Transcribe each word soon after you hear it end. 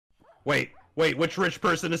Wait, which rich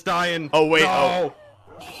person is dying? Oh, wait, no!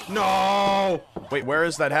 No! Wait, where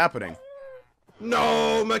is that happening?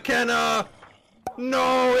 No, McKenna!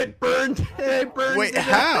 No, it burned. It burned. Wait,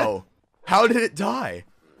 how? How did it die?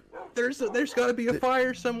 There's got to be a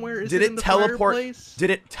fire somewhere. Did it teleport? Did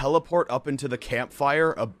it teleport up into the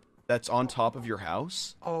campfire that's on top of your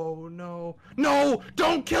house? Oh no! No!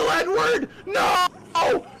 Don't kill Edward! No!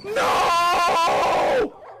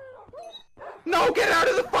 No! No! Get out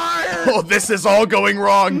of the fire! Oh, this is all going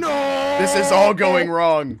wrong. No! This is all going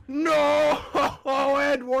wrong. No! Oh,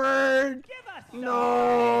 Edward!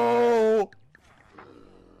 No!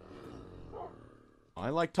 I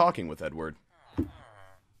like talking with Edward.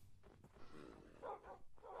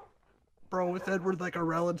 Bro, was Edward like a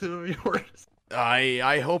relative of yours?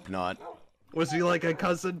 I hope not. Was he like a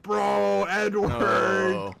cousin? Bro, Edward!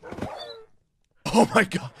 No. Oh my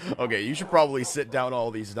god. Okay, you should probably sit down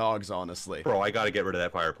all these dogs, honestly. Bro, I gotta get rid of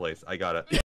that fireplace. I gotta.